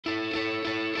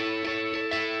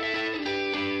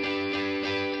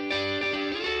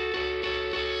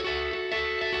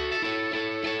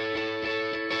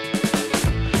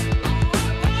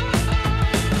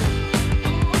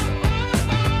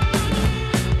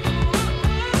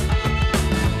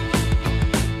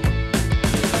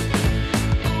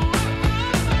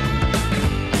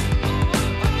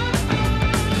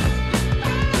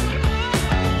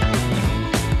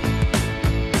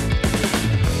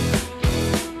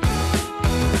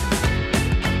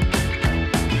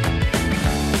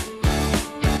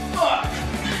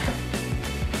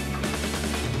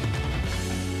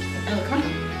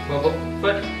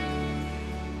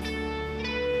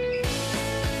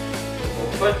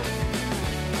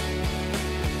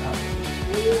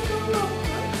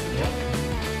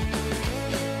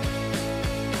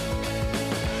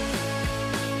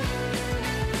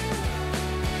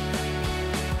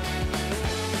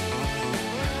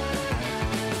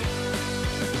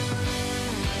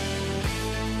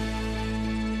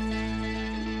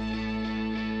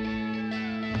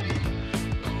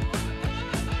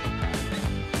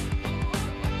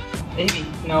Avery,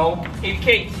 no. Avery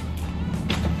Kate.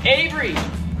 Avery.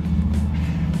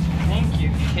 Thank you,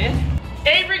 kid.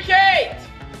 Avery Kate!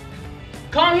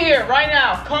 Come here, right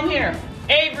now. Come here.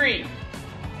 Avery,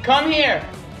 come here.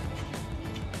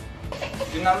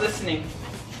 You're not listening.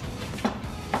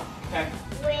 Okay.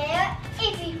 Where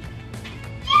is he?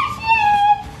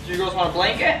 Do you girls want a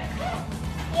blanket?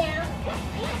 Yeah.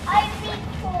 I think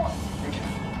so. Okay.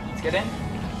 Let's get in.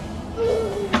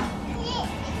 Yeah.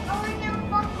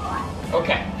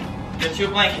 Okay. Get you a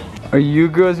blanket. Are you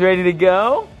girls ready to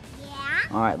go? Yeah.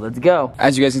 All right, let's go.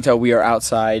 As you guys can tell, we are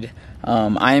outside.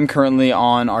 I am currently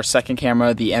on our second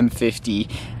camera, the M50,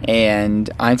 and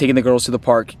I'm taking the girls to the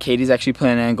park. Katie's actually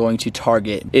planning on going to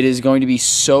Target. It is going to be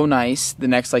so nice the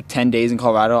next like 10 days in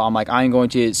Colorado. I'm going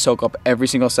to soak up every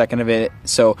single second of it.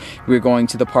 So we're going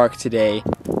to the park today.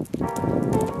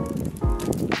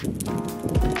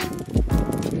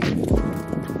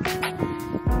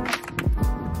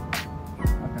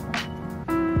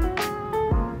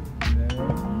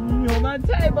 Hold on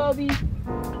tight, Bobby.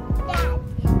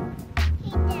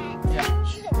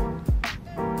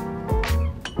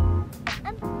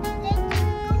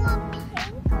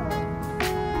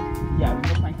 Yeah, we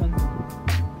go find cones.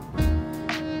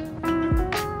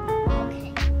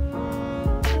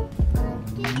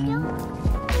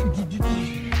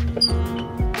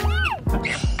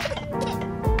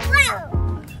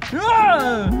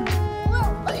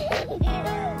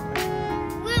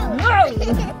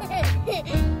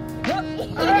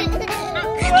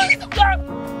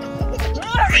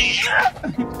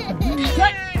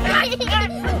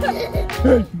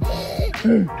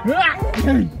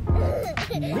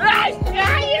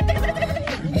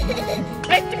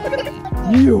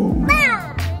 You.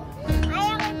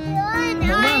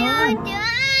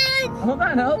 Hold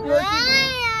on, help you.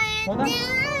 Hold on.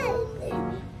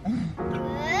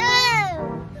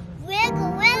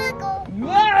 Wiggle, wiggle.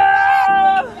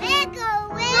 Whoa! Wiggle,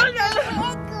 wiggle,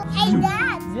 wiggle. Hey,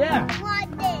 Dad. Yeah.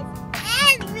 Want this?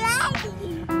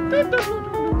 And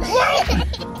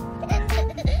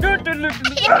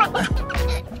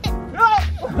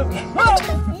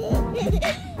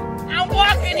I'm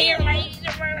walking here, ladies.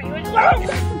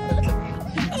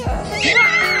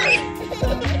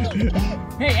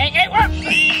 Hey, what?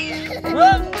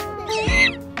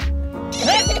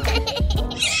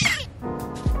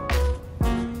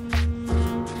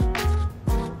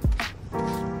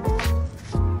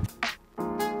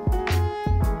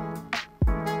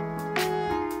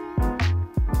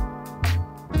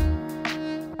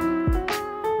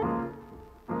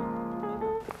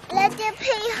 Let's get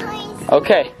behind.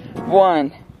 Okay,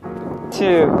 1, 2, 3,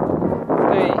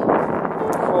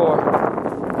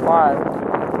 4,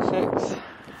 5, 6,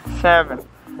 7,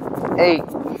 8,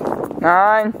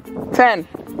 9, 10.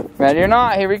 Ready or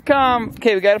not, here we come.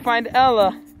 Okay, we gotta find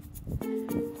Ella.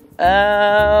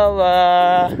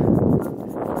 Ella.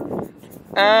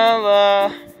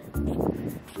 Ella.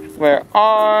 Where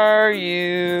are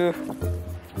you?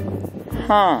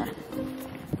 Huh.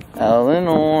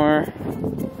 Eleanor.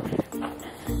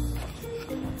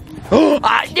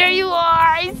 Ah, there you are!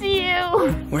 I see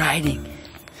you! We're hiding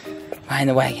behind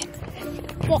the wagon.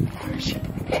 I see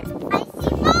Bobo.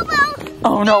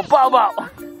 Oh no, Bobo!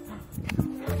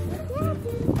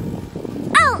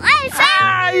 Oh, I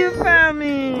found You found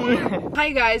me!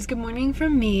 Hi guys, good morning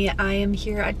from me. I am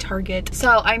here at Target.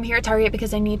 So I'm here at Target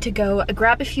because I need to go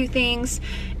grab a few things,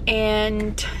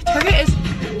 and Target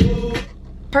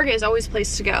is always a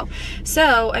place to go.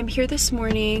 So I'm here this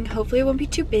morning. Hopefully it won't be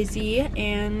too busy,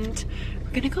 and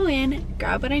we're gonna go in,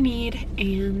 grab what I need,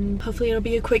 and hopefully it'll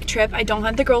be a quick trip. I don't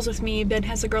have the girls with me. Ben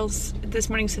has the girls this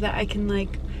morning so that I can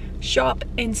like shop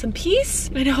in some peace,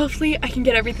 and hopefully I can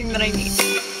get everything that I need.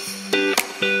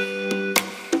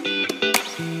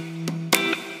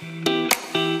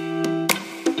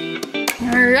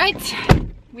 All right.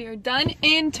 We are done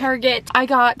in Target. I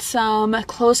got some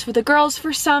clothes for the girls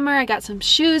for summer. I got some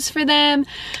shoes for them.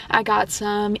 I got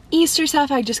some Easter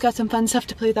stuff. I just got some fun stuff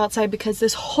to play with outside because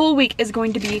this whole week is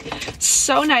going to be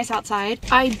so nice outside.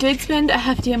 I did spend a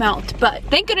hefty amount, but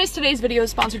thank goodness today's video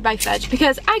is sponsored by Fetch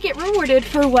because I get rewarded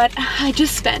for what I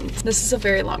just spent. This is a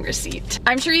very long receipt.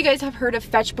 I'm sure you guys have heard of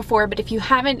Fetch before, but if you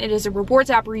haven't, it is a rewards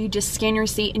app where you just scan your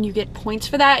receipt and you get points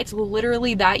for that. It's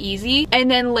literally that easy. And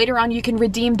then later on you can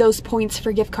redeem those points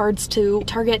for gift cards cards to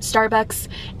Target, Starbucks,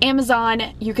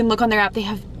 Amazon. You can look on their app. They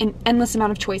have an endless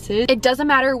amount of choices. It doesn't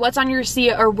matter what's on your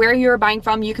receipt or where you're buying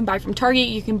from. You can buy from Target,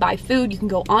 you can buy food, you can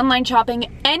go online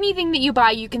shopping. Anything that you buy,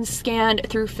 you can scan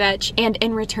through Fetch and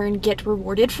in return get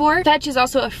rewarded for. Fetch is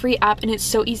also a free app and it's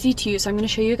so easy to use. So I'm gonna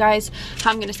show you guys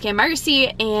how I'm gonna scan my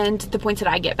receipt and the points that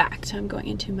I get back. So I'm going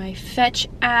into my Fetch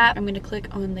app. I'm gonna click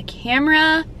on the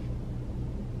camera.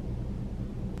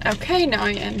 Okay, now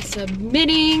I am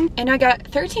submitting and I got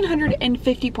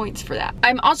 1,350 points for that.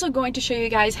 I'm also going to show you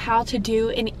guys how to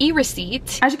do an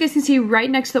e-receipt. As you guys can see, right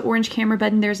next to the orange camera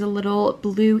button, there's a little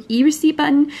blue e-receipt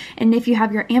button. And if you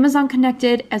have your Amazon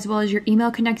connected as well as your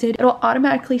email connected, it'll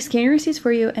automatically scan your receipts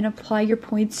for you and apply your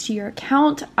points to your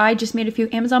account. I just made a few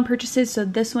Amazon purchases, so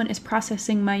this one is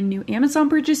processing my new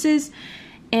Amazon purchases.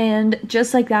 And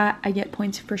just like that, I get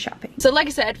points for shopping. So like I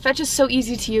said, Fetch is so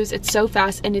easy to use, it's so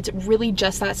fast, and it's really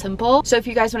just that simple. So if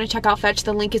you guys want to check out Fetch,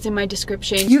 the link is in my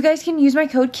description. You guys can use my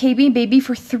code KBandBaby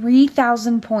for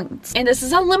 3,000 points. And this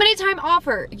is a limited time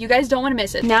offer. You guys don't want to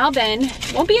miss it. Now then,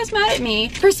 won't be as mad at me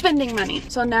for spending money.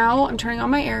 So now I'm turning on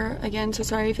my air again, so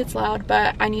sorry if it's loud,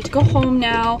 but I need to go home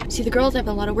now. See the girls, I have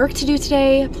a lot of work to do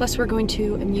today. Plus we're going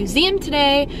to a museum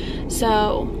today.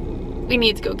 So we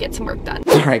need to go get some work done.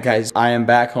 All right, guys, I am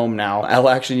back home now.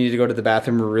 Ella actually needed to go to the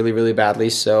bathroom really, really badly,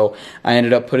 so I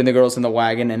ended up putting the girls in the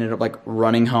wagon and ended up like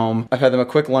running home. I've had them a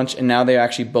quick lunch and now they're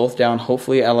actually both down.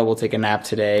 Hopefully Ella will take a nap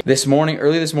today.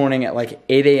 Early this morning at like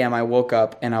 8 a.m. I woke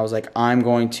up and I was like, I'm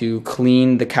going to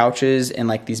clean the couches and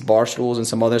like these bar stools and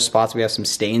some other spots we have some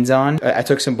stains on. I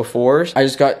took some befores. I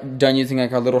just got done using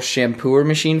like our little shampooer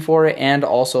machine for it and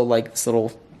also like this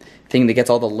little thing that gets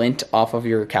all the lint off of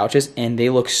your couches, and they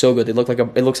look so good. They look like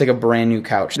it looks like a brand new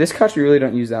couch. This couch we really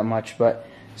don't use that much, but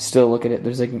still look at it.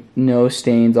 There's like no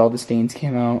stains. All the stains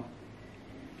came out.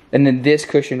 And then this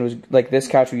cushion was like, this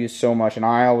couch we use so much, and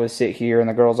I always sit here and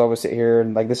the girls always sit here,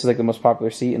 and like this is like the most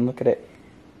popular seat, and look at it.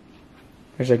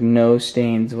 There's like no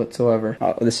stains whatsoever.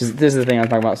 Oh, this is the thing I'm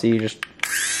talking about. See, it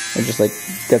just like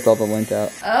gets all the lint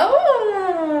out. Oh.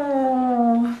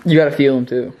 You gotta feel them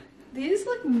too. These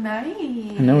look nice.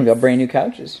 I know, we got brand new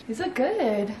couches. These look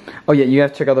good. Oh yeah, you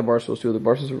have to check out the bar stools too. The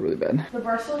bar stools are really bad. The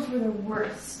bar stools were the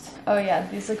worst. Oh yeah,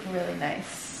 these look really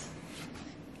nice.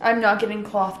 I'm not getting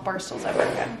cloth bar stools ever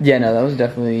again. Yeah, no, that was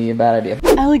definitely a bad idea.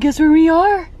 Ellie, guess where we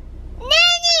are?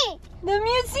 Nanny! The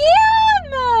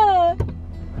museum!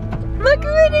 Look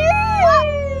who it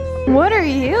is! What are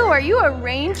you? Are you a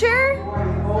ranger?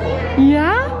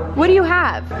 Yeah? What do you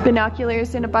have?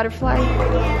 Binoculars and a butterfly?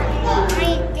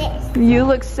 Like this. You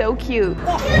look so cute.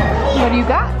 What do you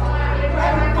got?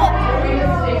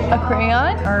 A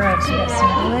crayon? All right, so you got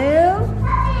some glue.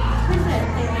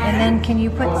 And then can you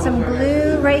put some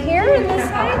glue right here in this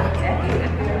side?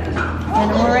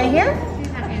 And more right here?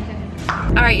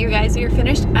 All right, you guys, we are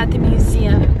finished at the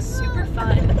museum. It was super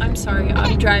fun. I'm sorry,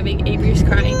 I'm driving. Avery's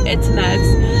crying. It's a mess.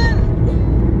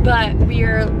 But we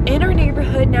are in our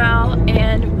neighborhood now,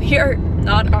 and we are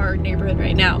not our neighborhood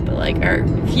right now, but like our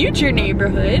future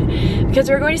neighborhood, because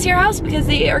we're going to see our house because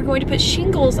they are going to put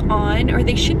shingles on, or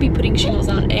they should be putting shingles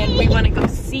on, and we want to go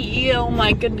see. Oh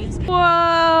my goodness.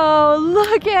 Whoa,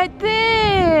 look at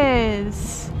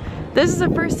this. This is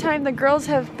the first time the girls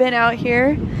have been out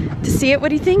here to see it. What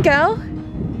do you think, Elle?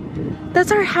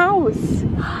 That's our house.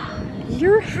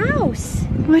 Your house.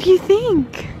 What do you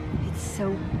think? It's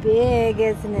so big,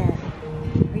 isn't it?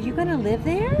 Are you gonna live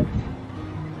there?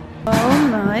 Oh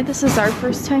my, this is our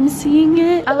first time seeing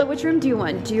it. Ella, which room do you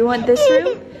want? Do you want this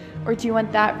room or do you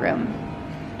want that room?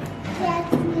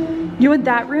 You want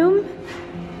that room?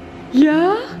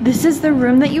 Yeah? This is the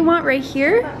room that you want right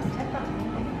here?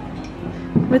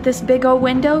 With this big old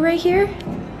window right here?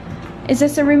 Is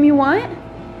this a room you want?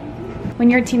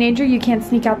 When you're a teenager, you can't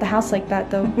sneak out the house like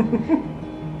that though.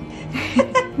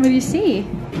 What do you see?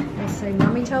 I say,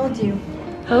 Mommy told you.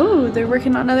 Oh, they're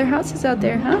working on other houses out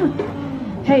there, huh?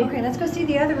 Hey. Okay, let's go see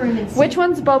the other room and see. Which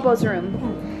one's Bobo's room?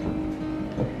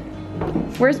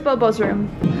 Where's Bobo's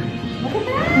room? Look at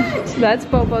that! That's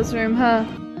Bobo's room, huh?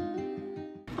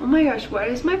 Oh my gosh, why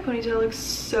does my ponytail look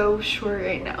so short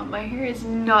right now? My hair is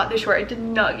not this short. I did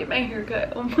not get my hair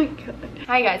cut. Oh my god.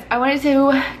 Hi guys, I wanted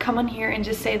to come on here and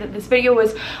just say that this video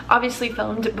was obviously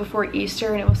filmed before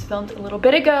Easter, and it was filmed a little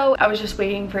bit ago. I was just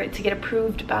waiting for it to get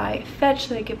approved by Fetch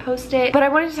so that I could post it. But I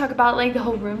wanted to talk about like the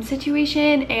whole room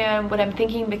situation and what I'm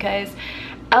thinking, because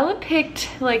Ella picked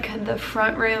like the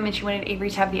front room and she wanted Avery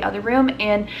to have the other room,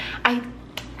 and I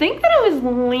think that I was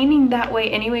leaning that way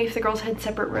anyway if the girls had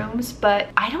separate rooms, but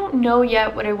I don't know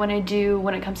yet what I want to do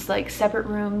when it comes to like separate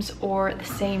rooms or the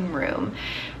same room.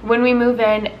 When we move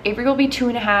in, Avery will be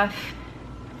 2.5,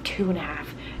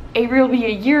 Avery will be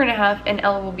 1.5 years and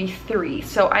Ella will be 3.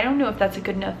 So I don't know if that's a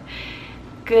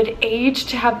good age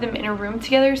to have them in a room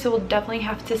together, so we'll definitely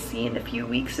have to see in a few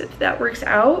weeks if that works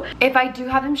out. If I do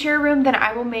have them share a room, then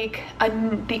I will make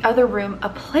the other room a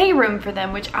playroom for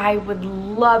them, which I would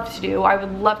love to do. I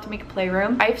would love to make a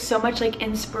playroom. I have so much like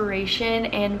inspiration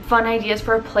and fun ideas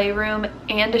for a playroom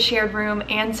and a shared room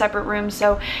and separate rooms,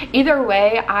 so either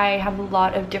way I have a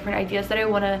lot of different ideas that I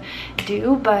want to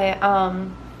do, but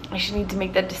I should need to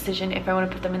make that decision if I want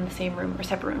to put them in the same room or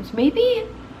separate rooms. Maybe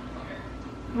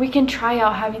we can try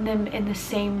out having them in the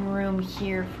same room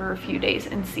here for a few days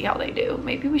and see how they do.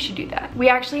 Maybe we should do that. We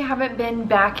actually haven't been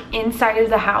back inside of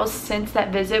the house since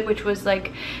that visit, which was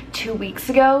like 2 weeks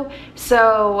ago.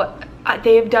 So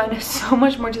they have done so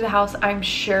much more to the house, I'm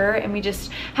sure, and we just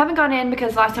haven't gone in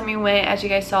because last time we went, as you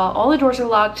guys saw, all the doors are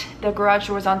locked, the garage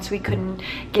door was on, so we couldn't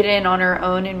get in on our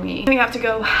own, and we have to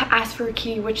go ask for a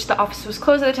key, which the office was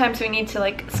closed at the time, so we need to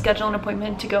like schedule an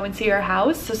appointment to go and see our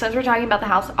house. So since we're talking about the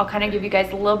house, I'll kind of give you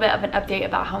guys a little bit of an update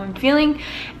about how I'm feeling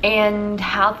and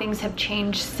how things have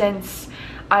changed since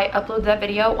I uploaded that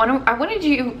video. I wanted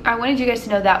you guys to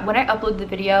know that when I uploaded the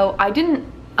video, I didn't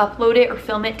upload it or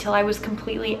film it till I was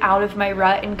completely out of my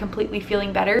rut and completely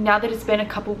feeling better. Now that it's been a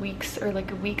couple weeks or like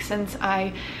a week since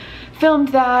I filmed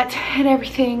that and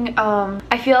everything,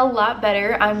 I feel a lot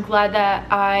better. I'm glad that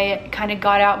I kind of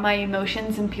got out my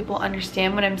emotions and people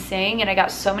understand what I'm saying, and I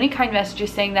got so many kind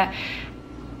messages saying that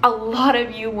a lot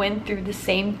of you went through the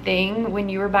same thing when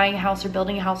you were buying a house or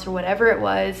building a house or whatever it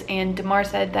was, and Damar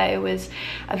said that it was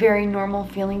a very normal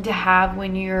feeling to have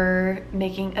when you're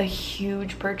making a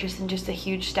huge purchase and just a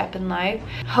huge step in life.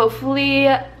 Hopefully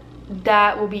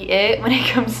that will be it when it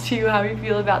comes to how we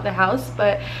feel about the house,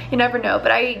 but you never know.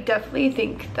 But I definitely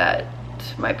think that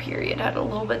my period had a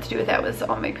little bit to do with that. I was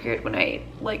on my period when I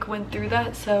like went through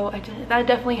that, so that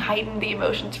definitely heightened the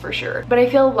emotions for sure. But I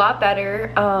feel a lot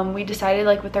better. We decided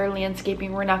like with our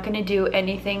landscaping, we're not going to do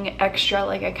anything extra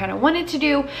like I kind of wanted to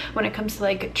do when it comes to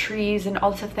like trees and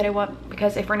all the stuff that I want,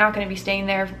 because if we're not going to be staying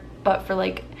there but for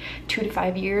like 2 to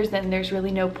 5 years, then there's really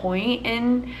no point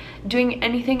in doing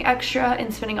anything extra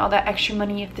and spending all that extra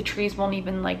money if the trees won't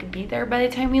even like be there by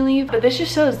the time we leave. But this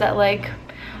just shows that like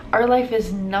our life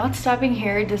is not stopping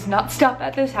here. It does not stop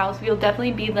at this house. We'll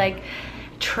definitely be like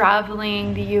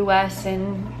traveling the US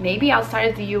and maybe outside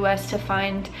of the US to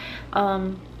find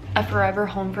a forever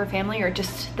home for family, or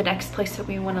just the next place that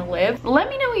we want to live. Let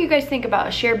me know what you guys think about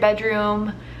a shared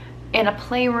bedroom and a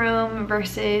playroom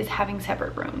versus having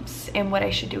separate rooms and what I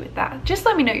should do with that. Just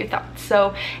let me know your thoughts.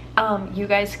 So you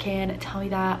guys can tell me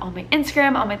that on my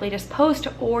Instagram, on my latest post,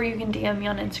 or you can DM me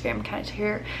on Instagram kind of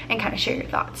here and kind of share your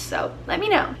thoughts. So let me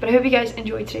know. But I hope you guys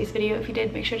enjoyed today's video. If you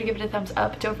did, make sure to give it a thumbs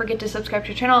up. Don't forget to subscribe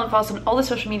to the channel and follow us on all the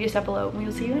social media stuff below. And we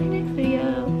will see you in the next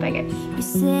video. Bye guys.